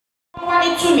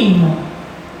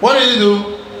What did he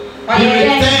do? He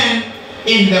returned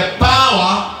in the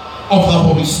power of the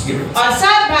Holy Spirit.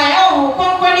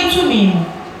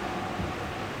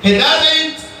 He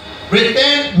doesn't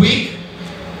return weak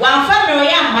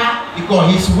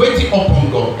because he's waiting upon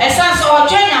God.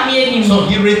 So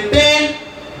he returned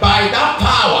by that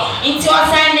power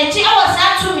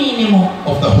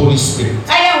of the Holy Spirit.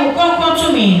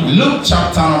 Luke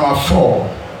chapter number 4.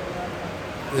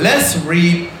 Let's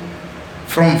read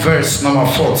from verse number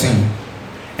 14.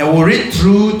 And we'll read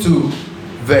through to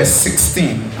verse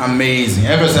 16. Amazing.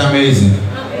 Everything's amazing.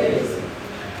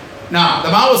 Now, the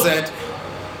Bible said,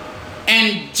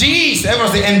 and Jesus,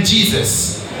 everyone say, and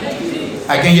Jesus.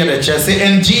 I can hear the church say,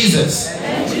 and Jesus.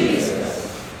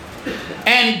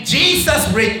 And Jesus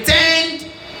returned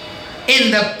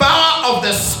in the power of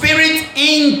the Spirit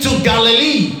into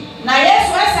Galilee.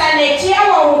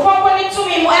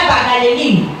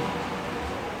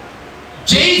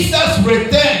 Jesus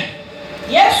returned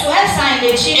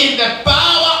in the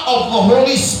power of the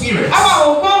Holy Spirit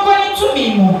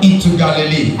into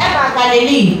Galilee.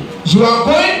 You are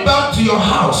going back to your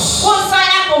house by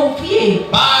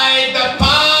the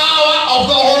power of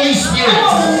the Holy Spirit.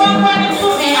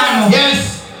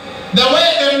 Yes, the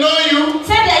way they know you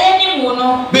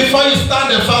before you start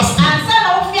the fasting.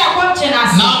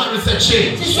 Now there is a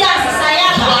change. You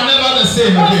are never the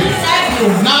same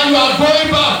again. Now you are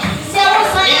going back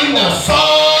in the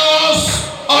force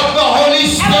of the Holy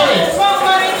Spirit.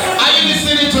 Are you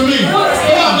listening to me? Who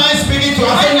am I speaking to? I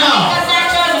say now,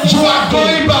 you are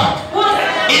going back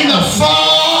in the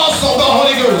force of the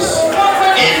Holy Ghost,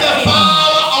 in the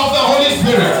power of the Holy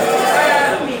Spirit.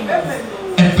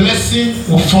 A blessing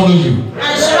will follow you.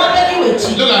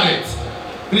 Look at it.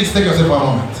 Please take yourself a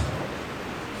moment.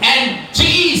 And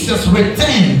Jesus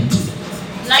returned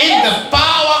in the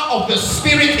power of the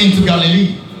Spirit into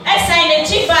Galilee.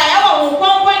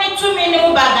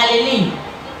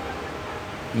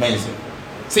 Amazing.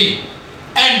 See,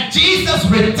 and Jesus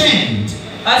returned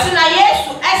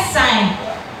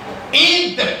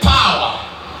in the power,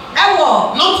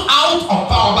 not out of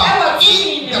power, but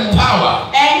in the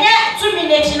power.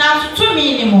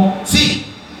 See,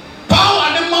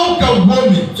 power the mouth of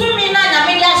woman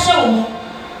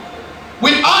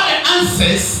with all the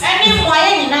answers.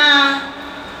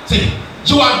 See,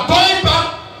 you are going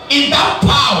back in that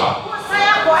power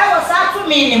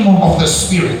of the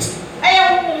Spirit,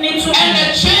 and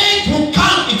the change will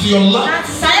come into your life.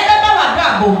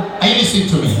 Are you listening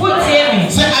to me?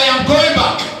 Say, I am going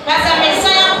back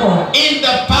in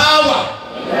the power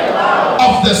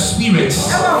of the Spirit.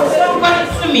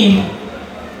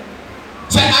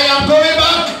 Say, I am going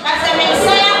back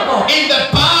in the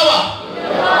power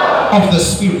of the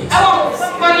Spirit.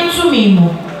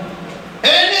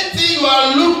 Anything you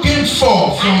are looking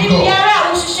for from God,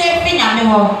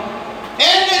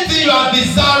 anything you are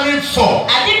desiring for,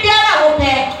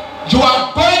 you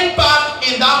are going back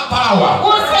in that power. You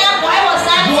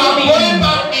are going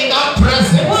back in that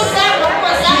presence. You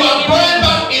are going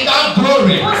back in that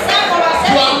glory.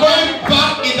 You are going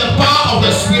back in the power of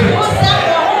the Spirit.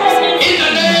 In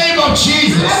the name of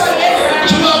Jesus,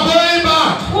 you are going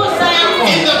back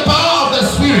in the power of the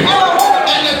Spirit,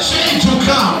 and the change will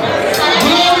come.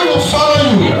 Glory will follow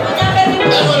you.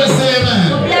 Everybody say amen.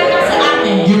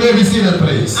 You may be seated,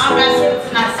 please.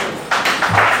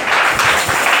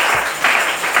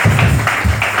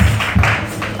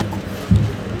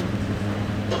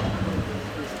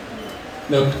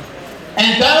 Look.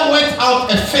 And that went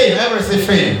out a fame. Everybody say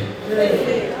fame.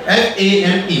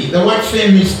 F-A-M-E. The word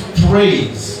fame means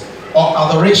praise or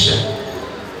adoration.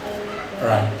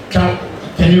 Alright.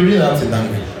 Can you read that in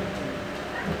language?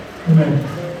 Amen.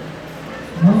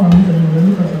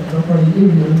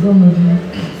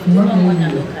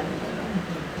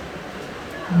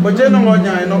 But you know what I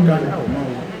know.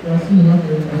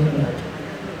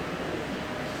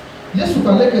 Yesu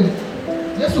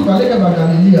kaleke ba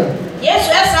Galilea.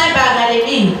 Yesu esai ba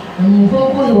Galilee.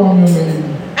 Nkonko yi wa mmemme.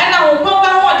 Ana nkonko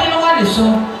ho de no wa de so.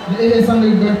 E sanle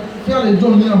kia le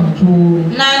John ni amuto.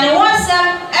 Na ne wonsam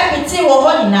epiti wo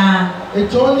ho nyina. E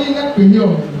to ni na peni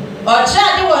o. O tra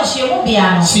de won hye mu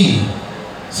bia no. See.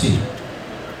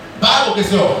 Bible ke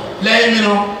so, le mi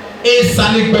no e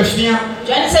sanle gbafia.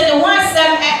 Johnny said the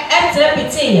wonsam etre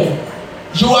piti ye.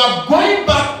 You are going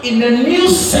back in the new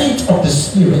scent of the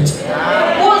Spirit.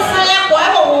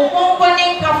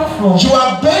 You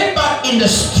are going back in the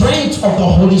strength of the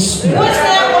Holy Spirit. You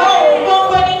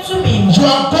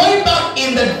are going back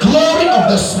in the glory of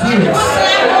the Spirit.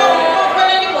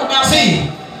 See,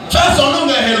 first on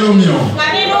the hello.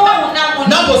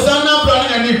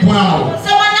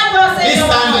 This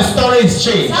time the story is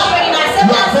changed. You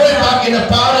back in the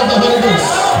power of the Holy Ghost.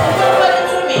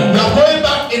 You are going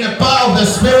back in the power of the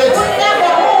Spirit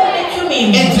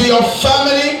into your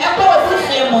family,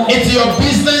 into your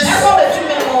business,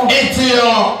 into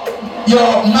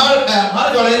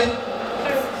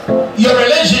your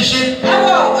relationship.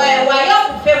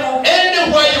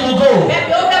 Anywhere you will go,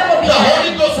 the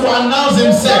Holy Ghost will announce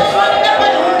Himself.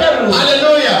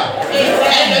 Hallelujah.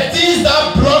 And the things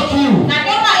that block you,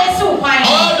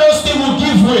 all those things will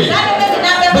give way,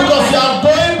 because you are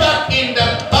going back in the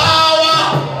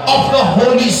power of the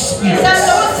Holy Spirit.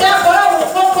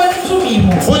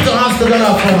 Put your hands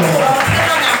together for me.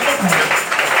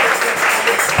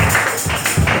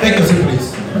 Take a seat, please.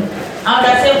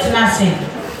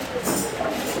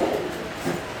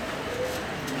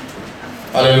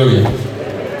 Hallelujah.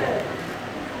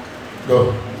 Go.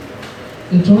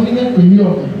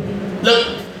 Look,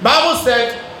 Bible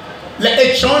said,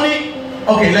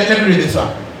 okay, let me read this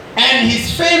one. And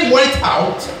his fame went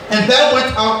out, and there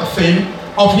went out the fame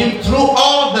of him through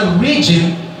all the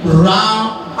region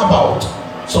round about.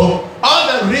 So all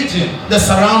the region, the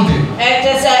surrounding.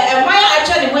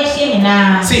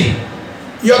 See,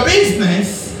 your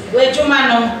business that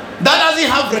doesn't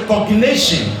have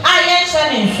recognition.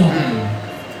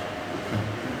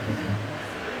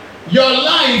 Your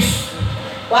life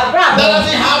that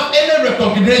doesn't have any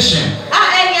recognition.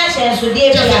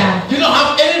 You don't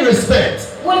have any respect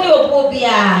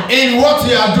in what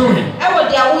you are doing.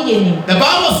 The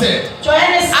Bible said,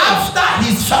 after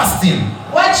his fasting,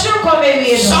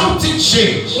 something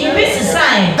changed.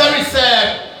 There is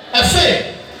a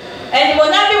faith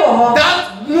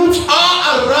that moves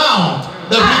all around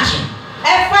the region.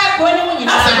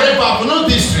 That's a very powerful, not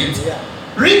district.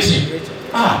 Region.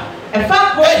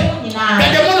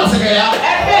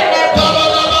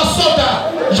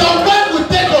 Your word will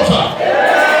take over.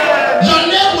 Your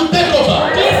name will take over.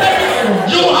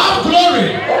 You have glory.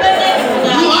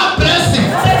 You have blessing.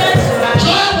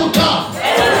 Joy will come.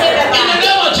 In the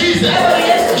name of Jesus,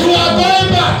 you are going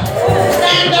back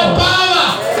in the power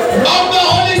of the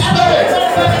Holy Spirit.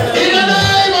 In the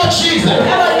name of Jesus.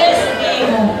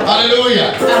 Hallelujah.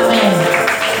 Amen.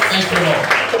 Thank you, Lord.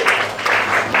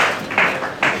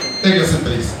 Take a seat,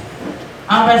 please.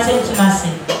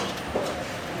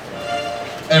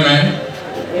 Amen.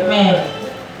 Amen.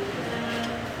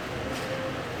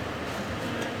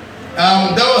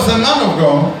 There was a man of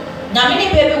God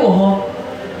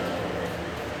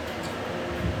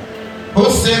who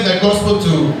sent the gospel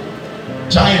to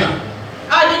China.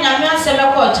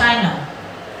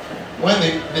 When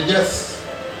they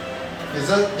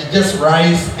just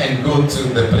rise and go to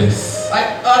the place.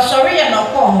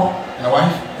 In a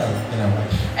wife.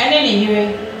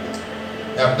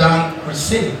 They have done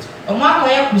crusade. And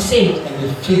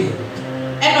they failed.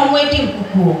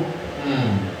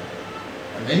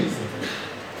 Amazing.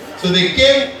 So they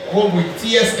came home with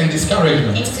tears and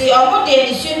discouragement.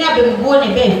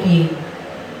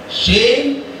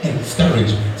 Shame and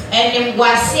discouragement.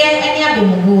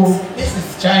 This is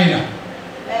China.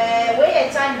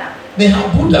 They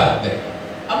have Buddha there.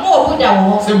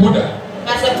 Say Buddha.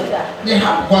 They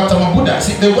have Gautama Buddha.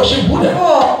 See, they worship Buddha.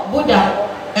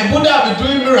 And Buddha will be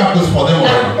doing miracles for them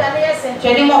already.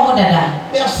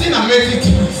 They have seen amazing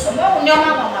things.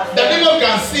 The people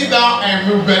can sit down and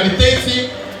be meditating.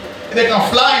 They can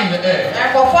fly in the air.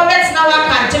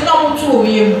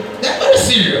 They're very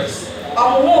serious.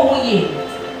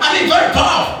 And it's very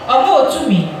powerful.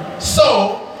 So,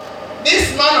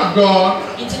 this man of God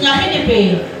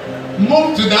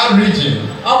moved to that region.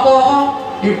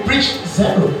 He preached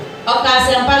zero.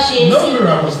 No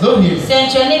miracles, no healing. So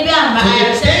they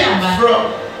came from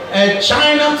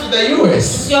China to the US.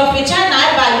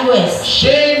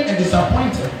 Shame and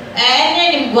disappointed.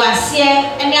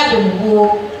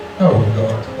 Oh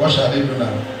God, what shall they do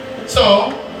now?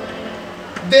 So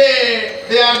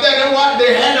they are there.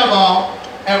 They heard about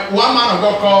one man of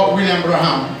God called William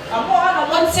Branham.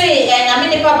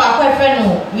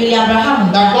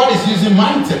 That God is using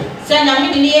mightily.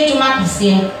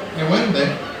 They went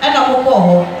there. They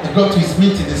got to his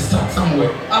meeting. They sat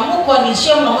somewhere.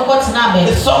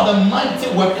 They saw the mighty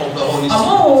work of the Holy Spirit.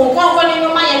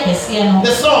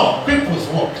 They saw cripples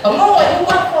walk.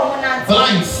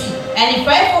 Blind see.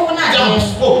 Dumb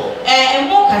spoke.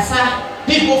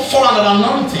 People fall under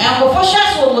anointing.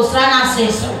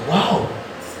 Wow.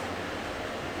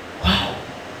 Wow.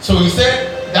 So he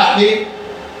said that day,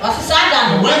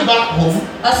 he went back home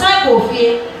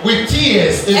with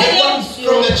tears.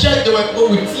 From the church, they were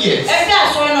with tears,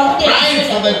 crying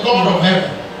for the God of heaven.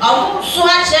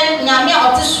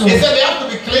 He said they have to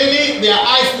be cleaning their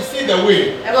eyes to see the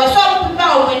way.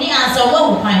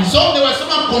 So they were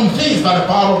somehow convinced by the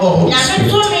power of the Holy Spirit.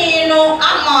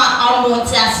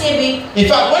 In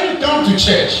fact, when you come to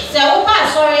church,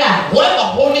 where the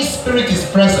Holy Spirit is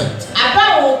present, and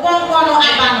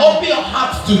open your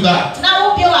heart to that, you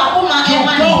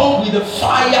go home with the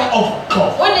fire of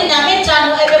God.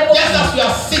 Just as we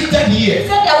are seated here,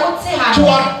 you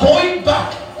are going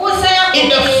back in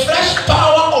the fresh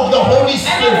power of the Holy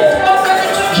Spirit.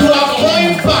 You are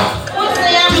going back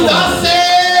to that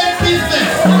same business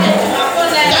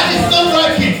that is not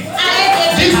working.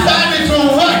 This time it will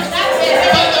work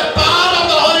by the power of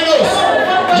the Holy Ghost.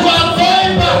 You are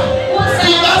going back to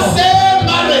that same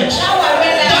marriage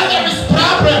that there is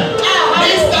problem.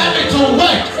 This time it will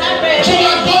work. You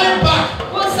are going back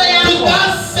to that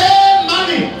same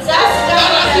money that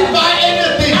doesn't buy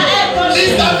anything.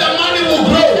 This time the money will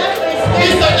grow.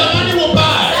 This time the money will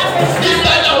buy. This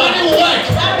time the money will work.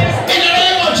 In the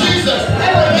name of Jesus.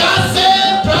 That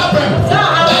same problem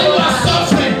that you are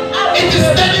suffering, it is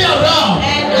turning around.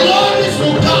 Glories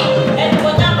will come.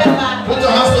 Put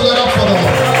your hands together for the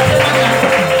Lord.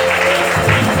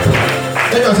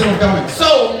 Let us see them coming.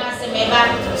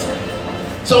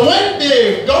 So when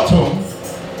they got home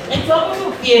and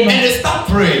they start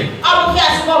praying,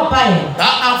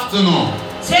 that afternoon,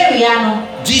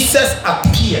 Jesus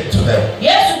appeared to them. He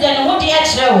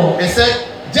said,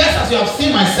 just as you have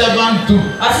seen my servant do,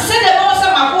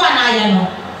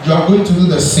 you are going to do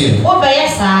the same.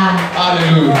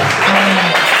 Hallelujah.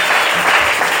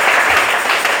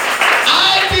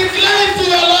 I declare into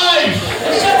your life,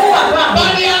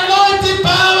 by the anointing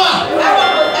power,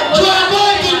 you are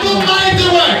going to do mighty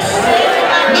works.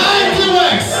 Mighty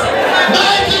works.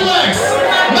 Mighty works.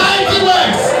 Mighty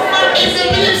works. If you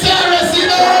believe, say I receive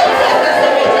it.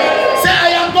 Say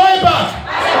I am going back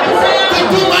to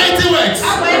do mighty works.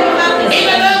 In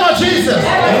the name of Jesus.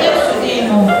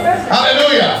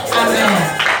 Hallelujah.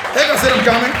 Let us see them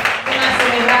coming.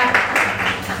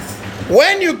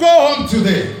 When you go home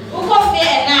today,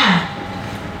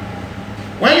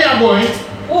 when you are going,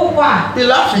 be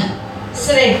laughing.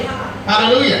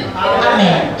 Hallelujah.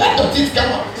 Amen. Let your teeth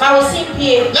come out.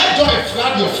 Let joy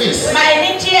flood your face.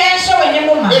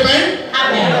 Amen.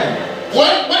 Amen.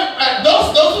 When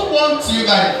those who want you,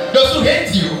 like those who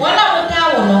hate you,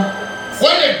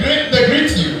 when they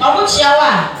greet you,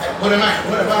 what am I?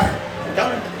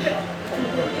 Come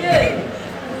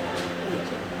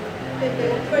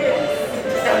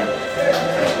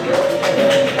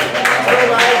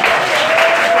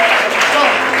So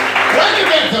when you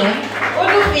get home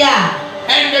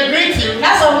and they greet you,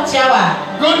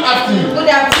 good afternoon. Good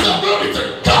afternoon. So glory to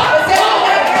God.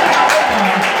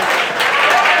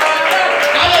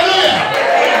 Hallelujah.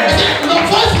 Your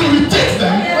voice will irritate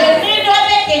them.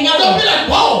 They'll be like,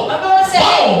 wow.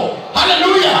 Wow.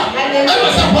 Hallelujah.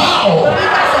 Everyone say, wow.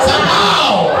 Say,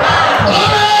 wow.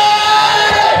 Glory.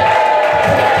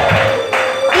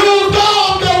 You go,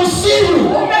 they will see you.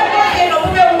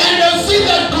 And they'll see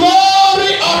the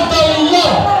glory of the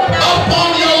Lord upon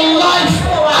your life.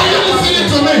 Are you listening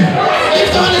to me? If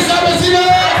someone is receiving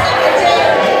it,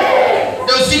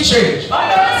 they'll see change.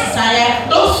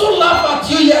 Those who laughed at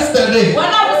you yesterday,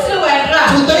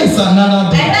 today is another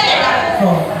day.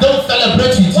 Don't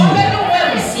celebrate with you.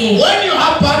 When you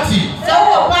have party,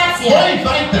 go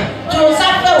invite them. Tell them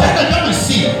come and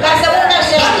see. Come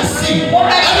and see.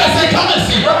 Everyone say come and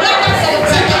see.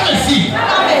 Say come and see.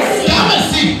 Come and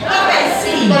see.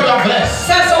 You are blessed.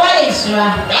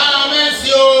 Come and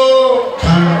see.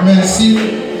 Come and see.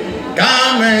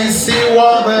 Come and see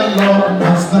what the Lord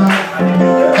has done.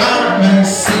 Come and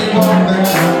see what the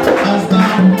Lord has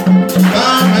done.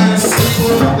 Come and see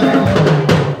what the Lord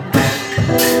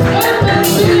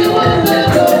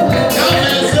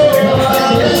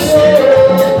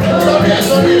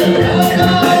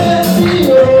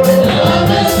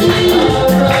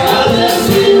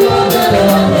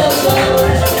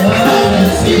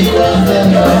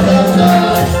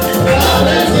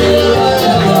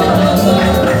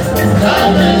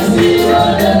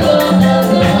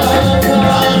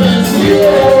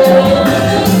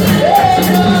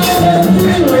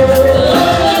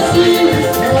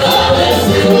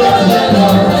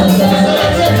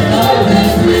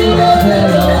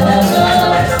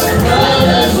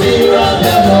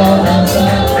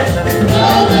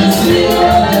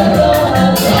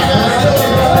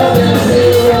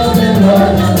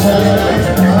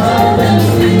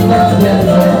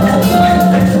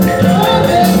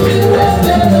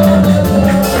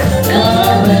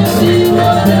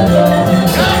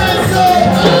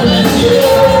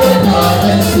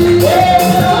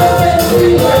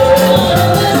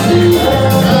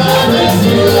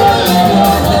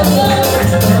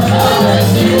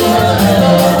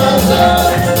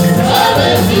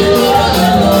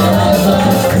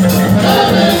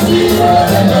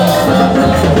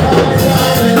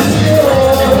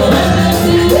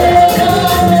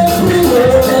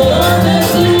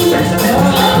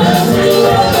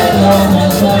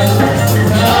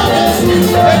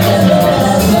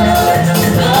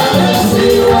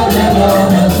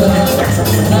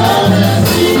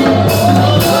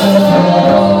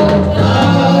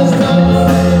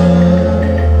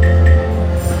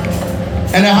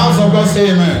And the house of God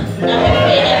say amen.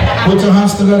 Put your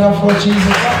hands together for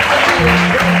Jesus.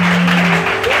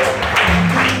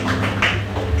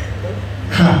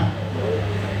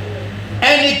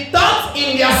 And he taught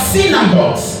in their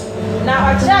synagogues,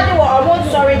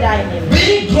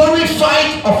 being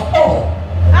glorified of all.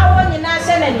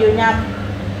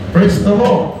 Praise the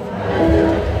Lord.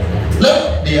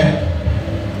 Look there.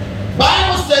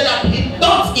 Bible said that he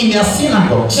taught in their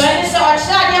synagogues.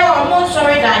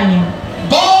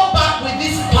 Go back with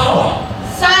this power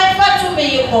and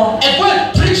go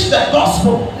and preach the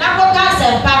gospel. Go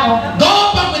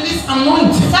back with this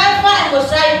anointing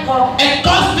and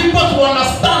cause people to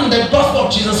understand the gospel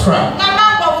of Jesus Christ.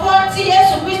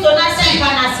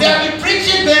 They have been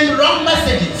preaching them wrong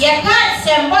messages. If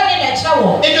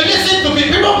you listen to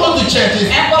people go to churches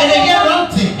and they get wrong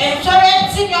things.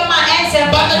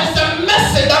 But there is a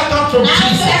message that comes from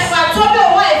Jesus.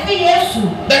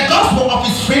 The gospel of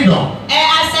his freedom. The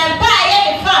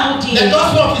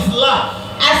gospel of his love.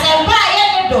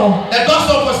 The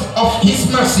gospel of his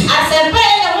mercy.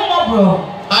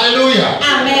 Hallelujah.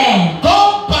 Amen.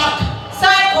 Go back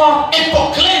and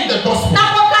proclaim the gospel.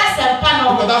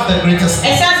 Because that's the greatest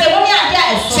thing.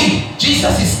 See,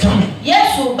 Jesus is coming.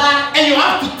 And you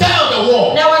have to tell the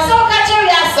world that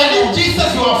this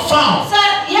Jesus you have found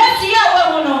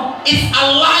is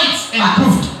alive and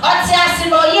good.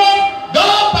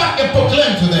 Go back and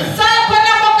proclaim to them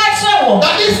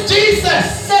that this Jesus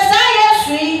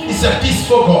is a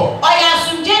peaceful God. Go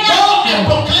and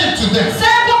proclaim to them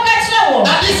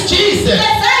that this Jesus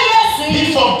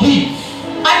he forgives.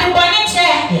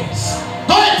 Yes.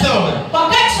 Go and tell them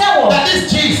that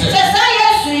this Jesus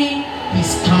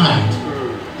is kind.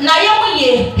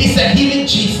 He's a healing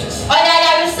Jesus.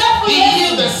 He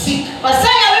healed the sick. He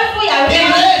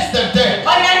raised the dead.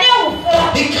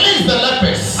 He cleansed the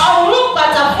lepers.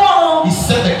 He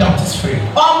set the captives free.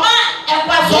 Go and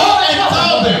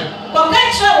tell them that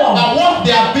what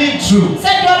they have been through,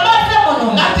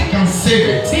 nothing can save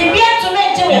it.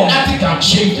 And nothing can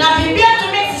change it.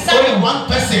 Only one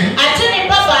person,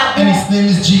 and his name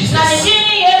is Jesus.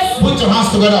 Put your hands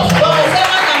together for God.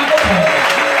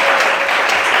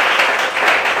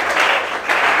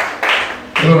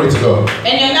 Glory to God.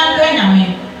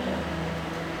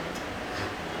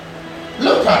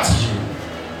 Look at you.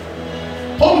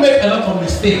 Paul made a lot of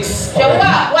mistakes already.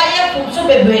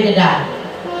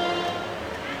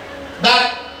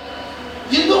 That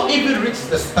you don't even reach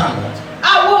the standard.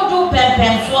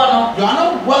 You are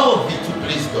not worthy to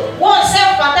please God.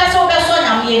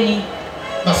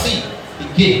 But see, he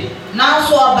gave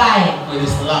with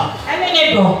his love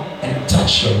and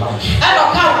touch your life.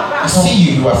 I see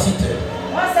you are seated.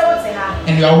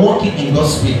 And you are walking in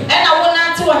God's will. That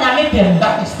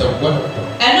is the word of God.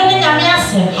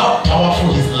 How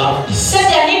powerful his love is.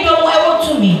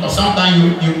 Or sometimes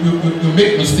you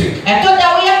make mistake.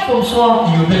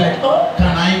 You'll be like, oh,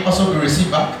 can I also be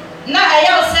received back?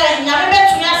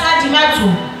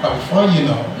 But before you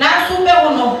know,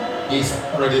 he's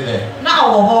already there.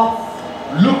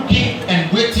 Looking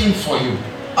and waiting for you.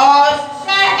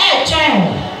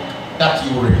 That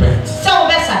you will repent.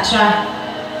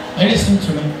 And listen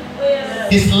to me.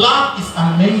 His love is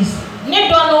amazing.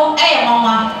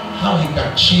 How he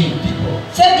can change people.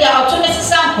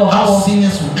 How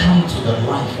sinners will come to the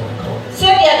life of God.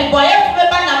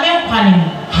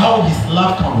 How his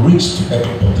love can reach to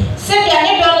everybody. How he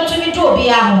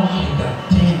can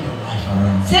turn your life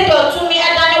around.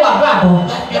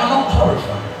 That you are not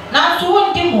qualified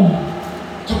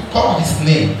to call his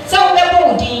name. The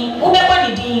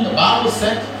Bible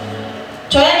said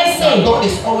that God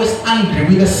is always angry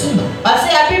with the sinner.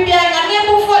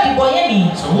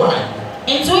 So who are you?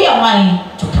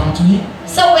 To come to him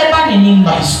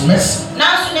by his mercy,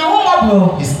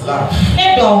 his love,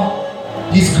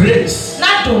 his grace.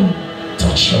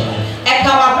 Touch your life.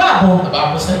 The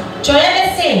Bible said,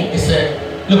 it said,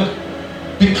 look,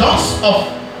 because of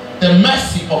the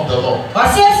mercy of the Lord,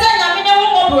 that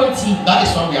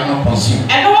is why we are not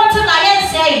consumed.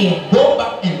 Go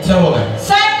back and tell them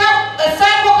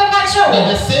that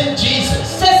the same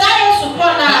Jesus who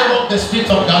walked the streets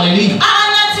of Galilee, he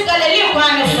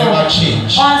never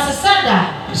changed.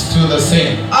 He's still the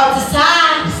same.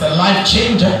 He's a life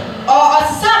changer.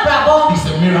 He's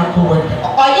a miracle worker.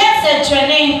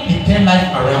 He turned life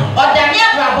around.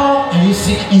 And you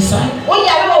sick inside,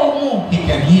 he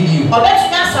can heal you.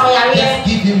 Just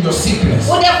give him your sickness.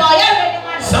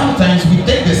 Sometimes we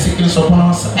take the sickness upon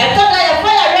ourselves. That's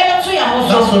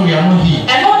why we are not here. We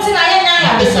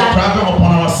take a problem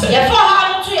upon ourselves. We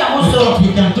thought we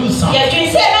can do something.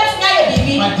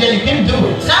 But then you can't do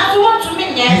it. He's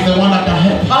the one that can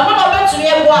help you. He's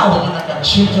the one that can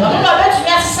change your life.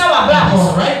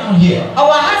 He's right now here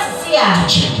to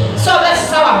change your life.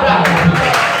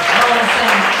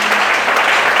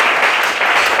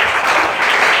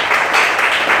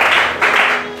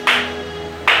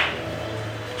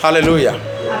 Hallelujah.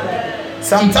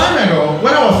 Some time ago,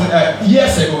 when I was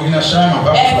years ago in a Shaiman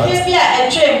Bible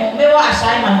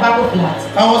flat,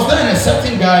 I was there and a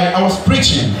certain guy, I was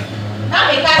preaching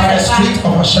by the street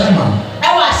of a Shaiman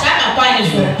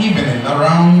in the evening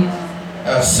around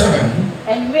 7.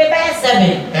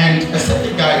 And a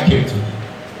certain guy came to me.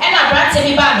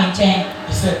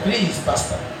 He said, please,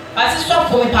 Pastor. I'm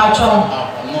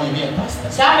not even a pastor.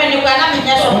 I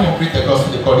want to preach the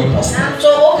gospel, they call you pastor.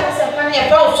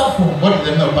 What did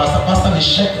they know, pastor? Pastor is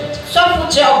shepherd.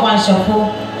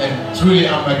 And truly,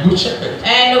 I'm a good shepherd.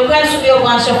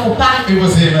 It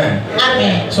was amen.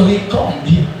 Amen. So he called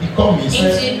me, he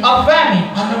said, I'm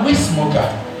a weed smoker.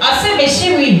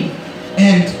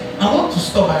 And I want to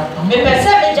stop. I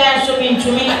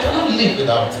cannot live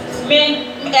without it.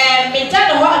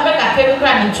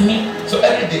 So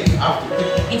every day you have to take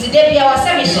it.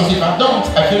 Because if I don't,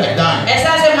 I feel like dying.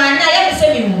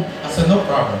 I said, no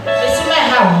problem.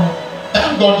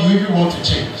 Thank God you even want to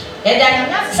change.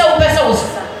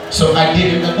 So I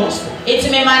gave him the gospel.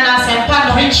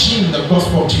 Preaching the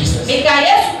gospel of Jesus. I gave him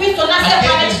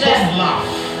God's love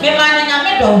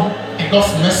and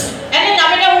God's mercy. And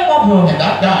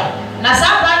that guy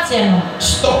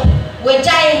stop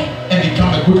and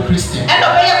become a good Christian.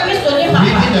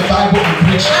 Reading the Bible and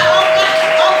preaching.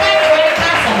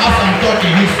 As I'm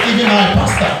talking, he's even my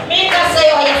pastor.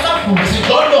 Because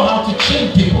God knows how to change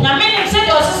people.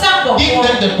 Give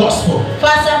them the gospel.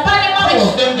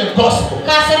 Preach them the gospel.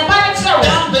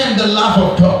 Tell them the love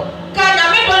of God. And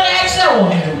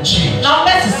they will change.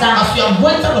 As you have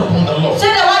waited upon the Lord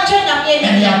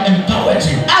and He has empowered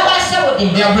you,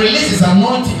 He has released His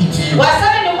anointing into you.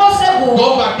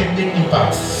 Go back and make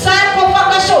impact.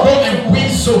 Go and win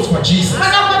souls for Jesus. You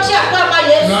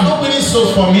are not winning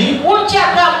souls for me. You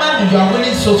are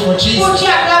winning souls for Jesus.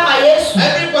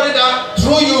 Everybody that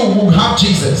through you will have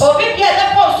Jesus. On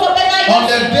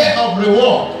the day of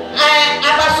reward,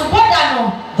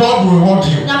 God will reward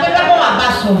you.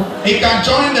 He can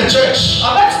join the church.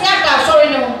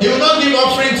 He will not give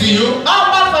offering to you,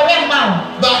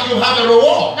 but you have a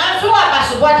reward.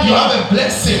 You have a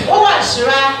blessing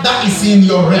that is in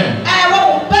your realm.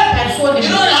 You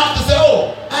don't have to say,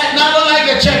 oh, I don't like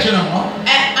the church anymore.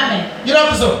 You don't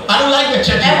have to say, I don't like the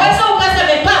church anymore.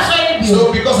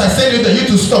 So because I said you that you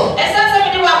to stop. You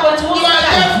are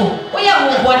careful.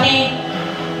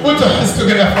 Put your hands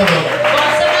together for the Lord.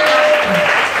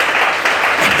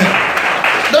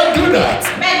 Don't do that.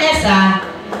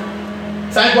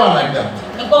 Some people are like that.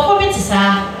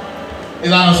 Is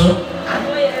that also?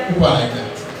 People are like that.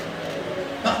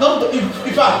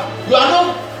 In fact,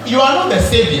 you are not the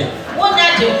savior.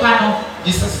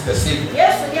 Jesus is the savior.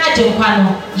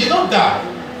 You know that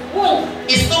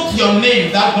it's not your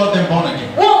name that got them born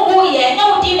again.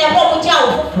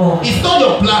 It's not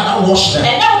your blood that washed them.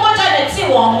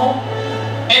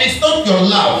 And it's not your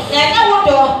love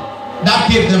that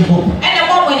gave them hope.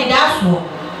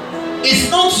 It's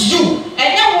not you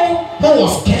who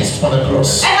was cursed for the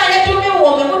cross.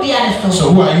 So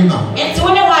who are you now?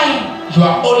 You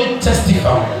are only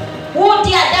testifying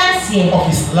of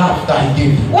His love that He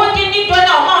gave you, of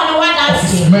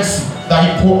His mercy that He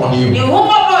poured on you.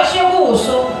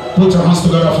 Put your hands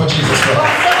together for Jesus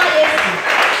Christ.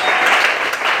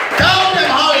 Tell them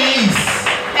how He is.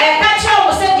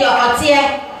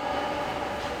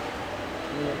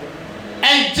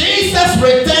 And Jesus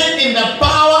returned in the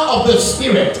power of the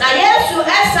Spirit.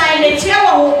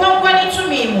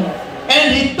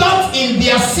 And He taught in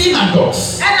their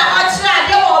synagogues,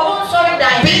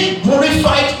 being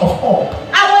glorified of all.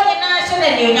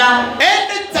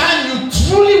 Anytime you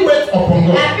truly wait upon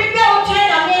God,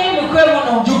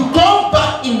 you go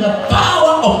back in the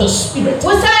power of the Spirit.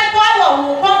 There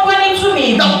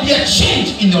will be a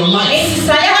change in your life.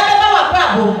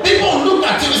 People look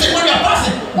at you and say, when you are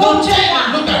passing, don't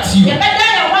look at you. They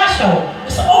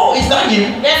say, oh, is that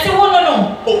him?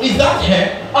 Oh, is that her?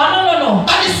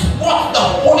 That is what the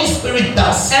Holy Spirit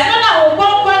does.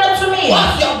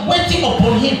 While you are waiting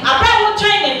upon Him,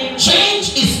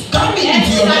 change is coming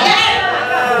into your life.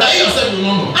 Now you yourself will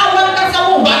not know.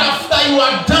 But after you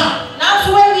are done,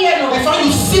 before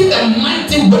you see the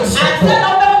mighty works of God,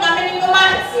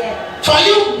 for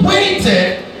you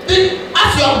waited,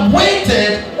 as you have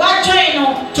waited,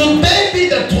 today be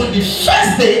the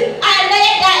 21st day,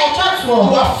 you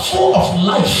are full of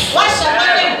life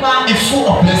and full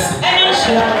of blessing.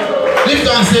 Lift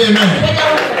and say amen.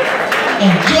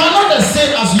 You are not the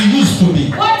same as you used to be.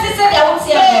 What is it that would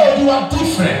say? No, you are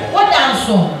different. What dance?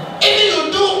 Even you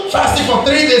do fasting for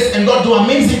 3 days and God do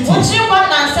amazing things. And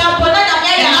now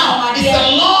it's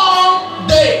a long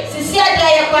day.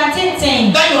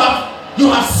 Then you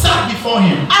have sat before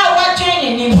Him.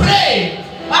 Pray.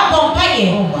 Oh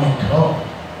my God.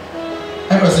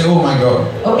 Everybody say, oh my God.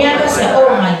 Oh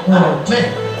my God.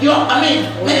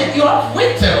 Man, you are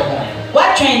waited on.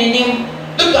 What training him?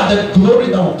 Look at the glory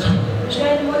that will come.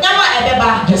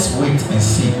 Just wait and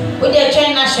see the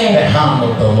hand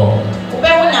of the Lord.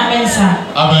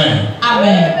 Amen.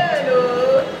 Amen.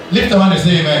 Lift the hand and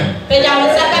say amen.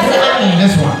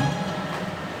 Next one.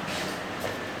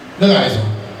 Look at this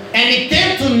one. And he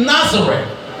came to Nazareth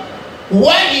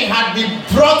when he had been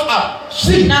brought up.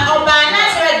 See. Now,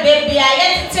 Nazareth, baby,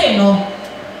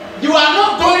 you are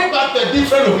not going back to a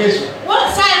different location. You are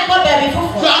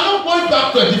not going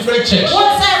back to a different church. The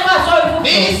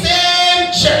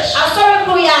same church.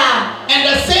 And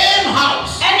the same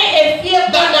house.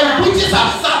 That the witches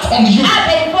have sat on you. You are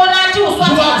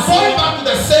going back to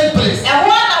the same place. But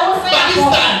this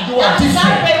time you are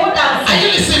different. Are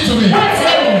you listening to me?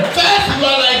 First you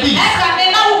are like this. Now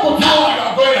you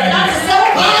are going like this.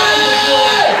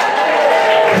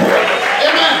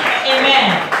 Amen. Amen.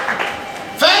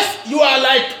 First you are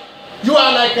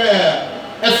like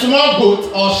a small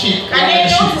goat or sheep. Now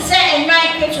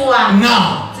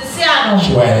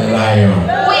you are a lion.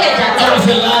 I was a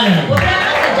lion.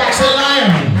 It's a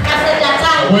lion.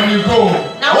 When you go,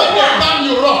 when you come,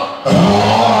 you rock.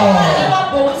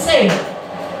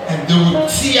 And they will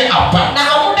tear apart. I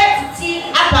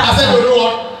said, you know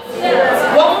what?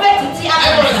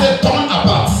 Everybody say, torn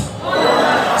apart.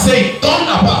 Say, torn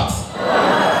apart.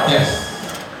 Yes.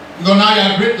 Because now you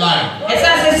are a great lion.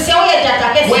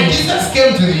 When Jesus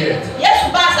came to the earth,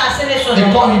 they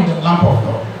call him the Lamb of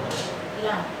God.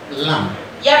 Lamb.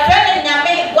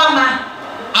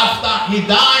 After he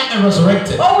died and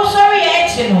resurrected,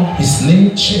 his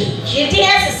name changed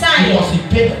because he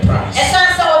paid the price.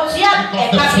 Because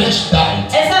the flesh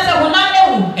died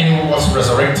and he was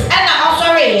resurrected.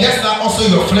 Yes, that also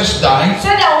your flesh died.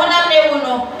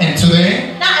 And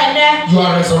today you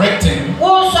are resurrecting.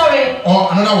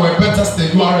 Or another word better still,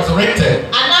 you are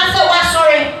resurrected.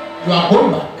 You are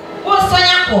going back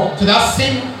to that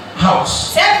same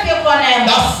house,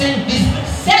 that same business,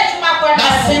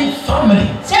 that same family.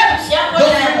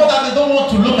 Those people that they don't want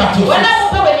to look at your face.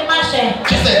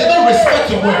 Just say they don't respect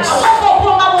your words. You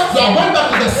are going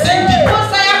back to the same people.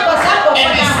 And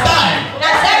it's time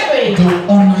to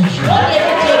honor you. Who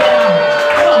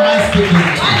am I speaking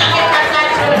to?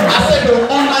 I said they'll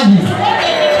honor you.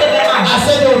 I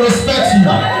said they'll respect you.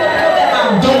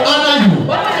 They'll honor you.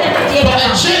 But a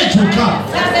change will come.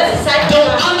 They'll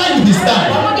honor you this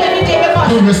time.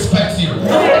 They'll respect you.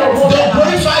 They'll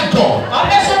glorify God.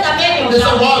 They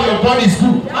say, wow, your God is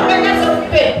good.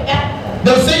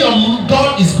 They'll say your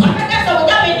God is good.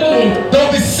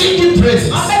 They'll be singing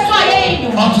praises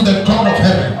unto the God of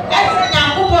heaven.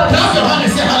 Clap your hand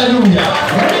and say hallelujah.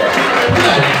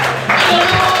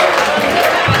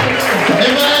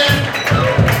 Amen.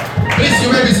 Please, you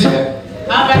may be seated.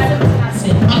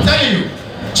 I'm telling you,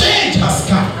 change has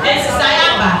come.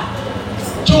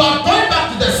 You are going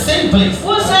back to the same place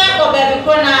where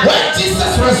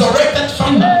Jesus resurrected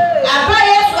from them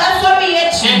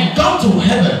and gone to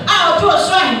heaven.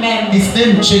 His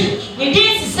name changed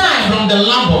from the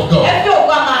Lamb of God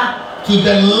to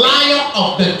the Lion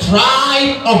of the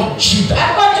tribe of Judah. I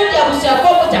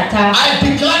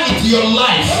declare it to your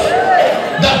life,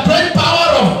 the great power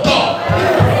of God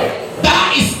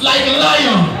that is like a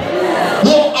lion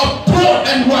will approach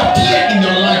and will appear in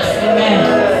your life. Amen.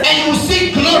 And you will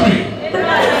see glory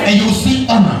and you will see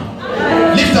honor.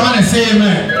 Lift your hand and say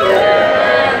amen.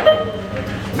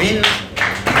 Amen.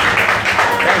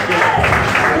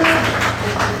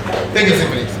 Take a seat,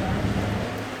 please.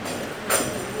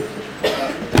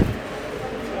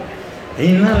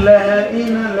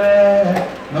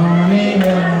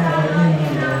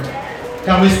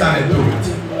 Can we stand and do it?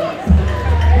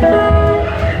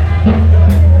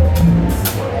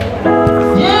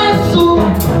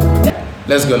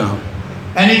 Let's go now.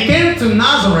 And he came to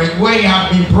Nazareth where he had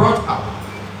been brought up.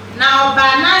 Now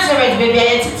by Nazareth, baby,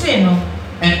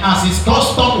 and as his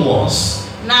custom was,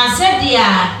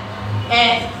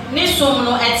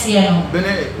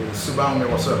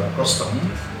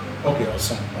 okay,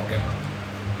 awesome. Okay.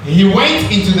 He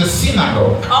went into the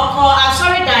synagogue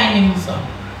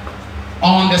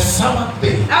on the Sabbath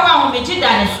day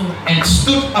and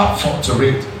stood up for to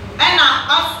read.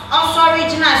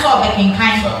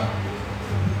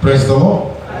 Praise the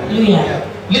Lord. Hallelujah.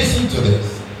 Listen to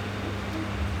this.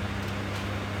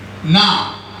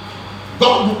 Now,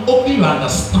 God will open your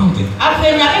understanding.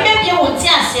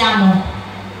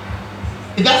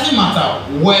 It doesn't matter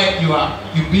where you are,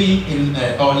 you be in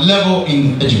or level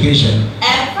in education,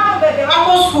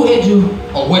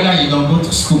 or whether you don't go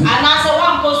to school.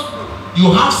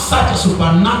 You have such a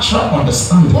supernatural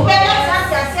understanding that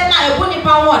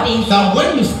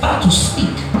when you start to speak,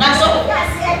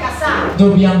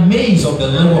 they'll be amazed of the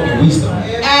level of your wisdom.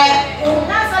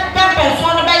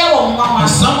 And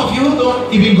some of you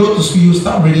don't even go to school, you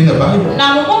start reading the Bible.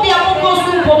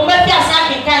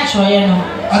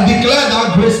 I declare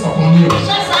that grace upon you.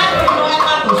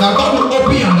 That God will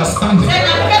open your understanding.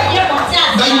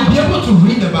 That you'll be able to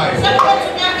read the Bible. It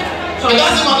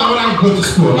doesn't matter whether you go to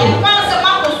school or not.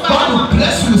 God will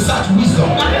bless you with such wisdom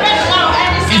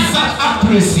and such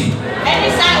accuracy.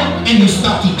 And you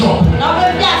start to talk.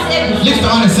 Lift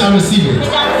your hand and say, I receive it.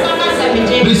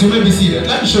 Please, you may be seated.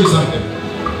 Let me show you something.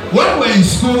 When we were in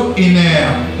school in,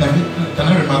 can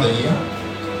I remember the year?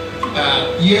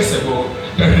 Years ago, I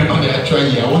can't remember the actual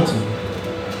year. I want to.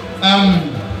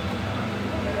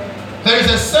 There is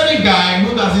a certain guy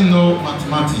who doesn't know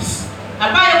mathematics.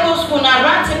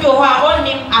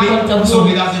 So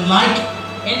he doesn't like,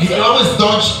 he always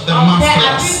dodge the math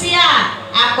class.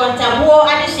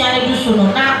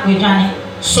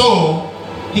 So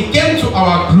he came to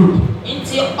our group. I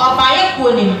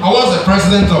was the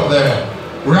president of the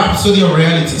Rhapsody of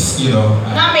Realities, years ago.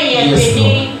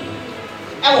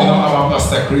 Our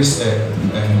Pastor Chris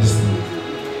this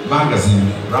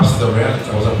magazine, Rhapsody of Realities.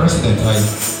 I was a president.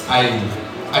 I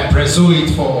pursued it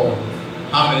for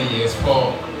how many years?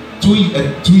 For 2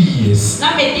 years. In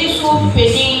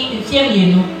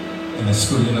the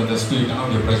school, the school you cannot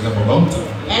be a president for a long time.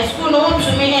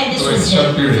 So it's a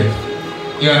short period.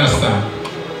 You understand?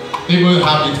 People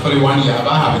have it for 1 year,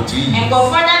 but I have it 2 years.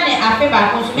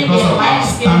 Because of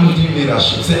outstanding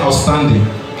leadership. Say outstanding.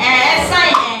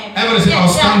 Everybody say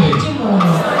outstanding.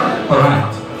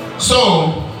 Alright. So,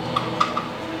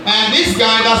 and this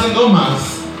guy doesn't know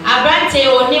maths.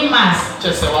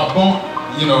 Just say, well, born,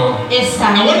 and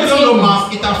when you don't know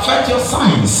maths, it affects your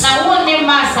science.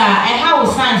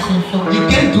 You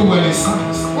can't do well in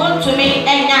science.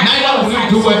 Neither will you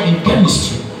do well in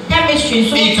chemistry. And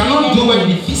you cannot do well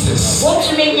in physics.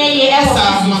 These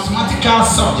are mathematical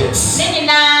subjects. You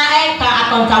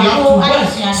have to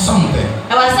work something.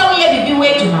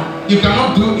 You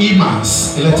cannot do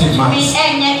E-maths, elective maths.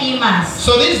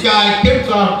 So this guy came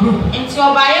to our group.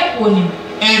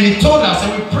 And he told us,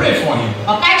 and we pray for him,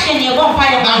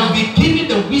 that will be given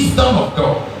the wisdom of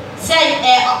God.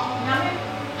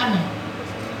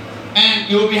 And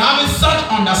you will be having such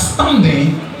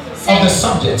understanding of the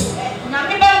subject.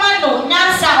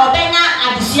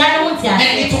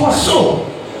 And it was so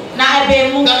that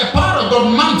the power of God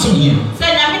mantled him.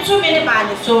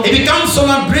 He becomes so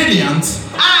brilliant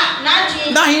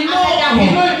that he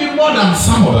knows even more than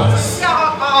some of us.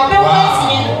 Wow.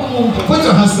 Put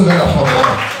your hands together for me.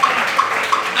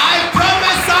 I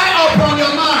prophesy upon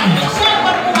your mind.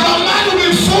 Your mind will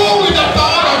be full with the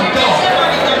power of God.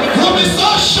 Will be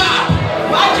so sharp,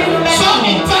 so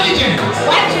intelligent.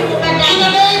 In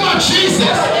the name of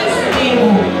Jesus.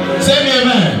 Say me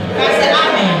amen.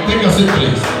 Take your seat,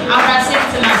 please.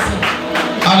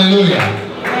 Hallelujah.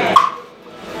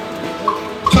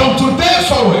 From today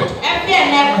forward,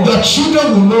 the children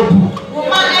will know book.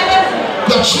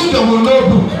 The children will know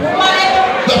book.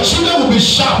 The children will be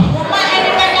sharp.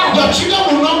 The children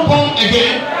will not born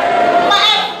again.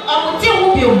 They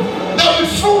will be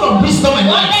full of wisdom and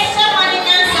life.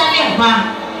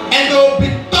 And they will be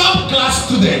top class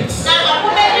students. They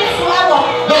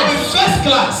will be first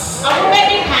class.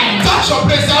 Touch your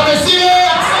place. I receive it.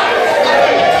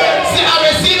 Say, I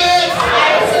receive it.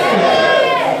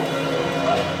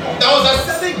 There was a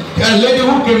certain lady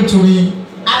who came to me in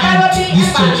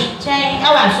this church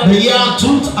the year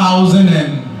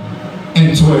 2012.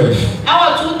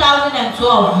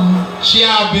 She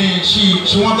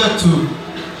wanted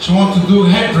to do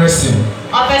hairdressing.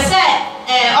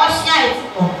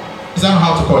 Is that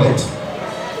how to call it?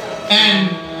 And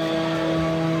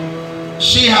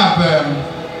she have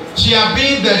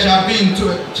been there.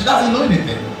 She doesn't know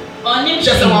anything.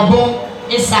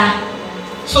 She said,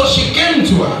 so she came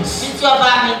to us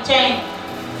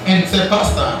and said,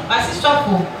 Pastor,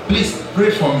 please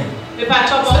pray for me.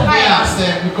 I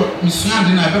said,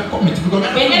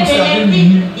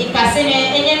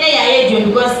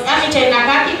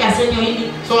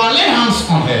 so I lay hands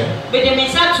on her.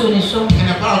 And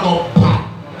the power of God, bam.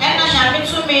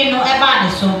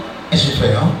 And she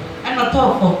fell. And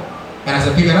I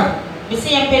said, pick it up.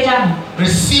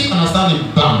 Receive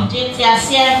understanding, bam.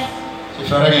 So If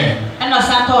you're again. And no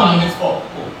Santori. It's 4.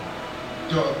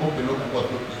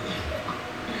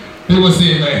 People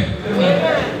say amen.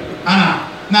 Anna.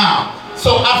 Now,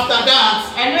 so after that,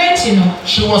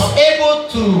 she was able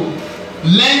to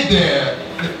learn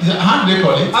how do they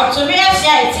call it?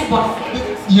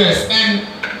 Yes, and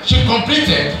she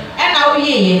completed.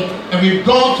 And we've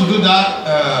gone to do that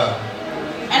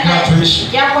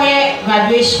graduation.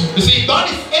 You see, God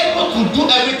is able to do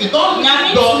everything. Don't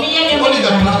need God only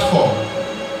the platform.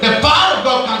 The power of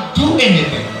God can do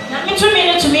anything. He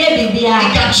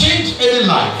can change any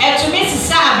life. He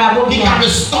can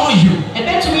restore you.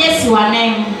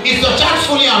 Is the child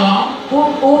fully around? The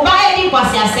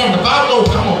power of God will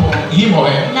come upon him or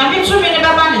her.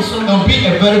 And be a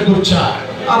very good child.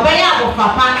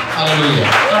 Hallelujah.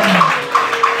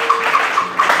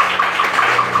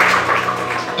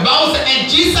 The Bible says, and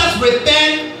Jesus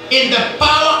returned in the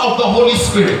power of the Holy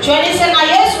Spirit. And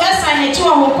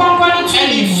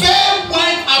he fame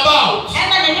went about.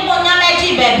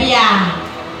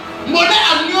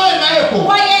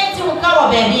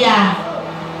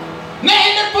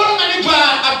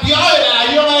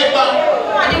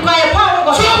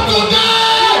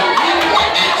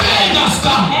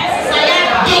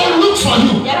 They will look for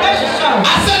you. I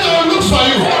said they will look for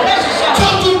you.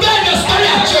 From today the story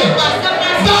has changed.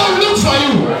 They will look for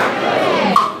you.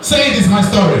 Say it is my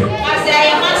story.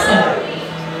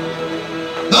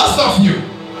 Those of you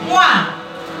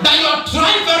that you are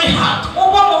trying very hard to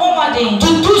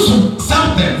do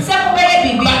something,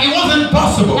 but it wasn't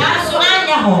possible.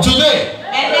 Today,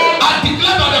 I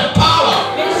declare by the power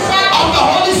of the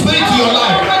Holy Spirit to your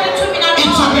life, it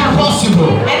will be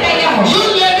possible. You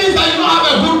ladies that you don't have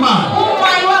a good man,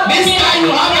 this time you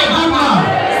have a good man.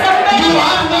 You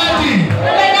have wedding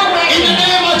in the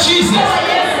name of Jesus.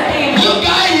 You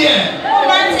guy here,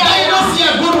 that you don't see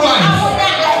a good wife,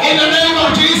 in the name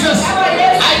of Jesus,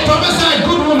 I prophesy a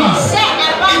good woman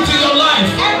into your life.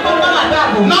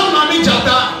 Not Mami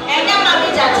Jata,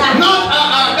 not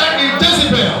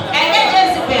Jezebel,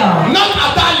 not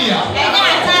Atalia,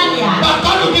 but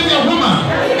God will give you a woman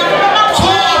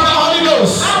full of the Holy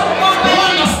Ghost who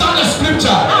understand the scripture.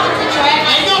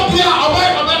 I know Pierre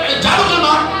about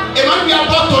Jalumama, it might be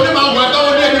about Tony Mawaka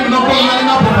or David Nopoman in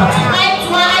our property.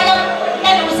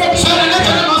 So the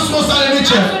nature of us was a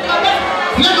nature.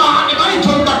 Never, if I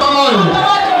told Kapamoy,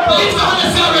 it's not the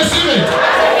same receive it.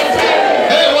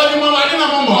 Hey, what do you want? I didn't know.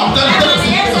 I'm telling you,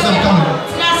 because I'm coming.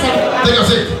 Take a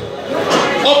seat.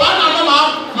 Obama, Mama,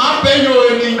 my pay you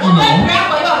any, you know.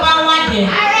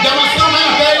 There must come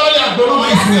and pay all your go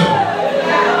my here.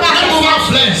 Never more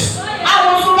flesh.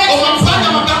 Oh, my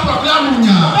father, my cat proclaim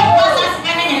you.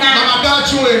 Mama got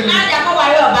you in.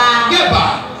 Get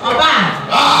back.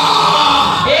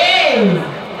 Ah! Hey!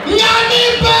 Nyami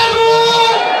Peru!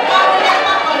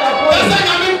 Yes,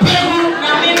 Nyami Peru!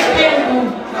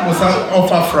 What's that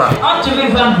offer from?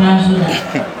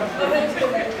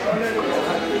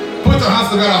 Put your hands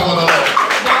together for the Lord.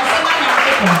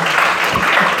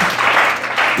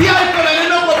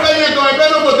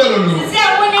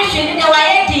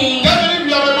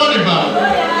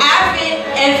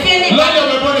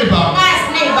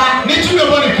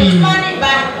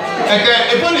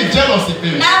 Jealousy.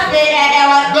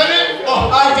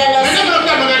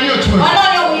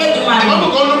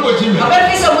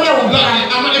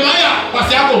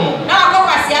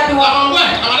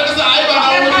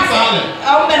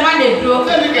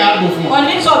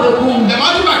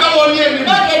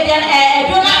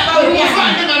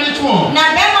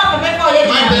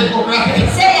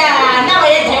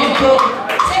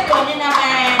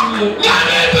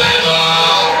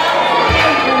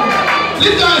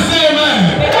 Lift and say amen.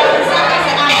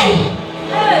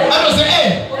 I will say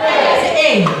hey.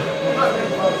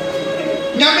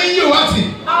 Nyami you what it?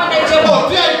 Oh,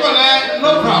 fear you no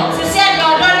problem.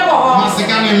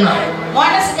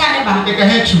 They can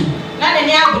hurt you.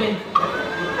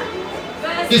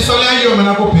 It's only you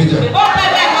man go page.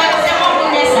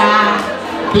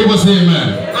 People say amen.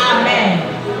 Amen.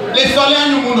 It's only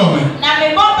you muno me. Na me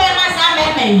bombe na sa me.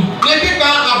 Maybe ka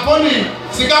aponi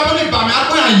sika aponi ba me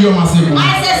akon ayo ma se mo. I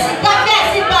say sika be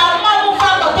si ba mo mu fa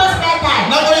to hospital.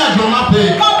 Na ko ya joma pay.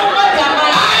 I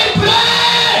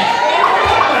pray.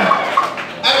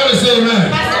 Everybody say amen.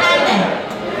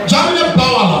 Jamine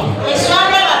power.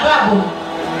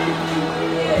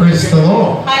 Praise the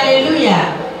Lord. Hallelujah.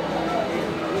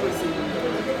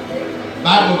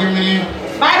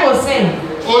 Bible say.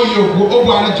 Oh, you go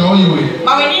and join you.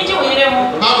 But we need to hear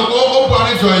him. Bible go open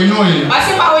and join you. I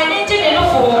say, but we need to know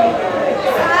for.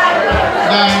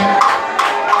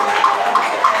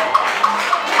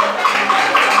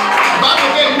 Bible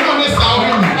get you on this out.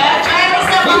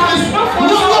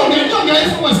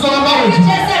 marriage.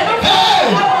 Hey!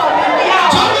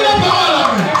 Tell me the power of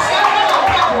it.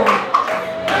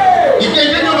 You can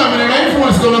get your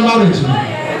influence on a marriage.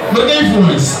 But the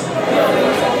influence.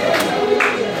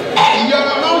 Hey, you're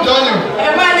not Daniel.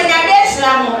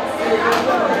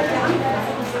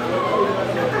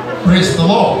 Praise the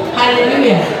Lord.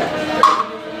 Hallelujah.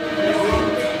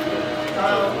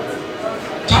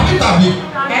 Tabi.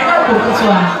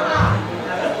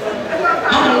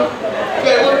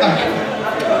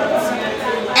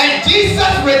 And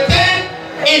Jesus returned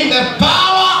in the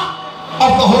power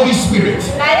of the Holy Spirit.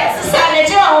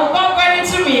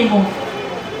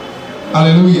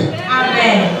 Hallelujah.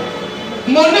 Amen.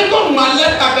 Monego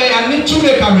maleta be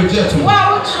anichume ka reject.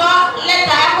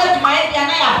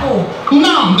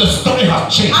 Now the story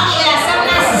has changed.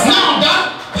 Now that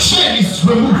shame is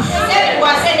removed.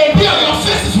 Here your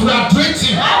face is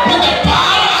radiating with the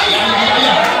power.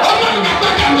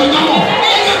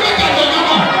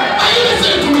 Are you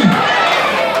listening to me?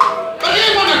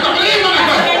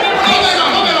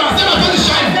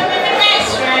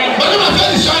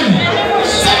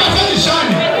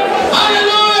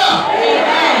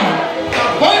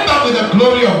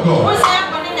 Glory of God.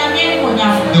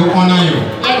 They will honor you.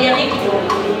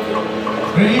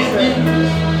 Praise Him,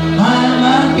 my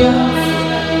God,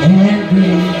 and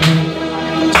bring Him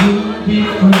to be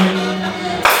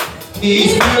praised.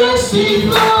 His mercy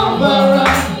over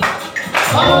us,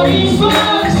 all His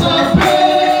works are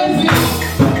praising.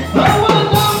 How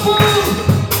wonderful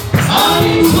are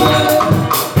His works,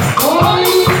 all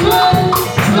His works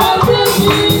are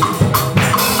praising.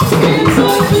 His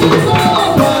mercy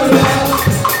over us.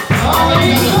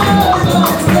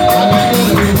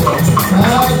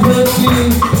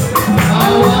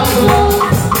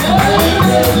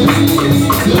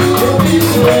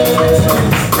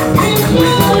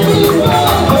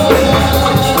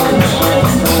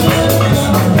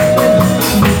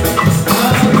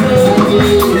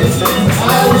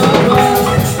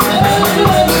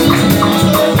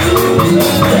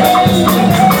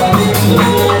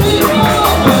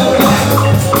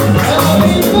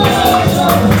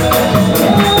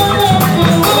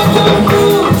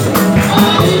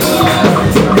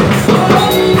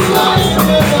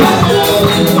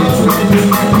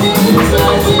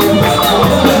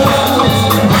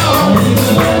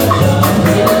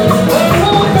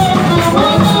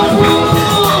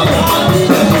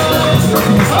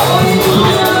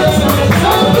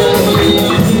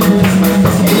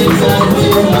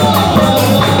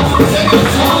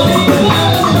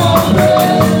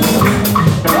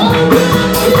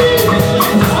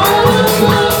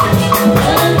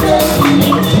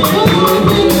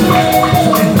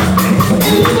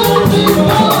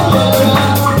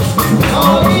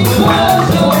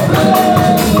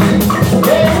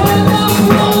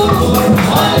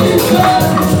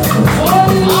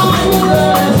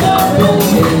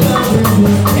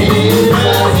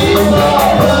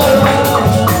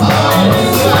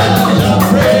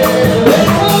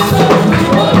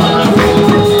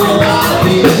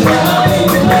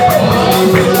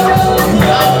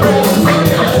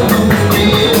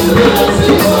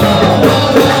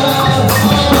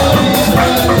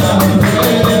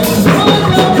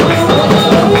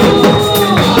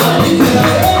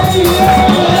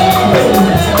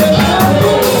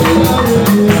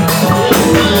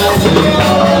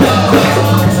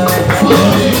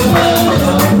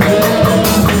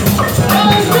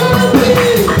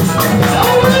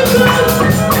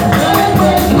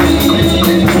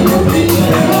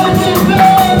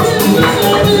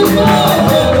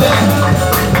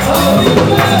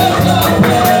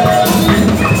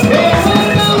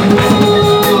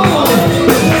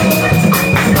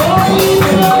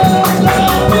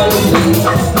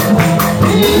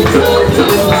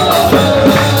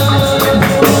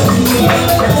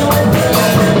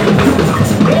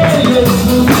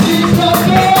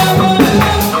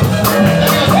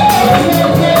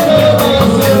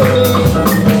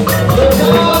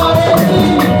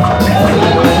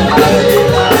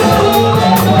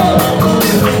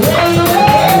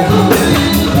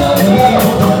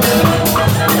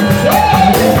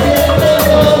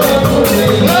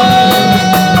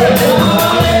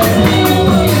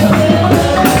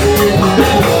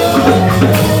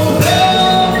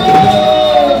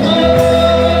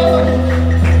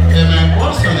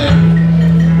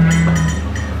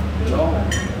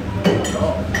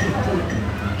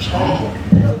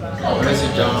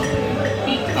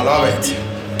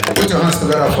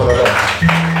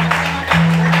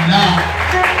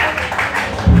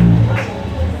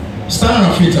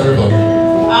 Everybody.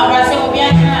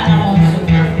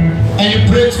 And you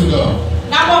pray to God.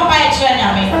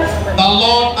 The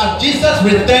Lord, as Jesus Jesus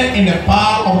returned in the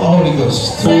power of the Holy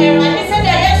Ghost.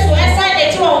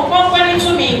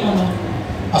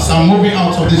 As I'm moving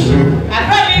out of this room,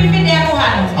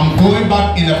 I'm going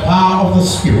back in the power of the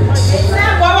Spirit.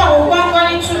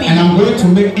 And I'm going to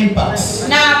make impacts.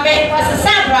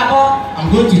 I'm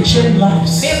going to change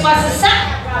lives.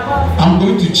 I'm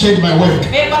going to change my work.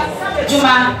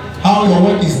 How your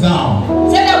work is down.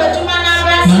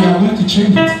 Now you are going to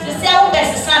change it.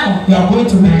 You are going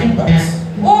to make impacts.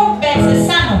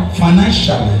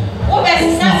 Financially.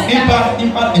 Now,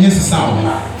 impact in this sound.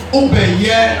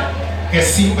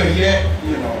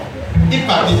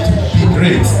 Impact it to be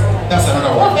great. That's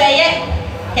another one.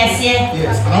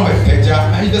 Yes, another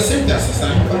and it's the same thing as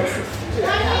impact.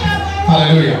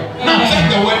 Hallelujah. Now check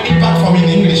the word impact for me in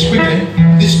English quickly.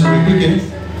 Dictionary quickly.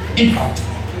 Impact.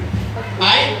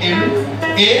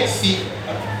 IMPACT.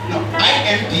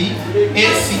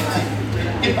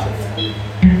 Impact.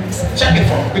 Check it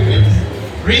for me quickly.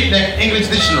 Read the English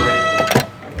dictionary.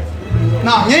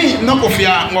 Now, no coffee.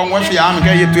 I'm going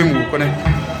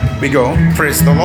to praise the Lord.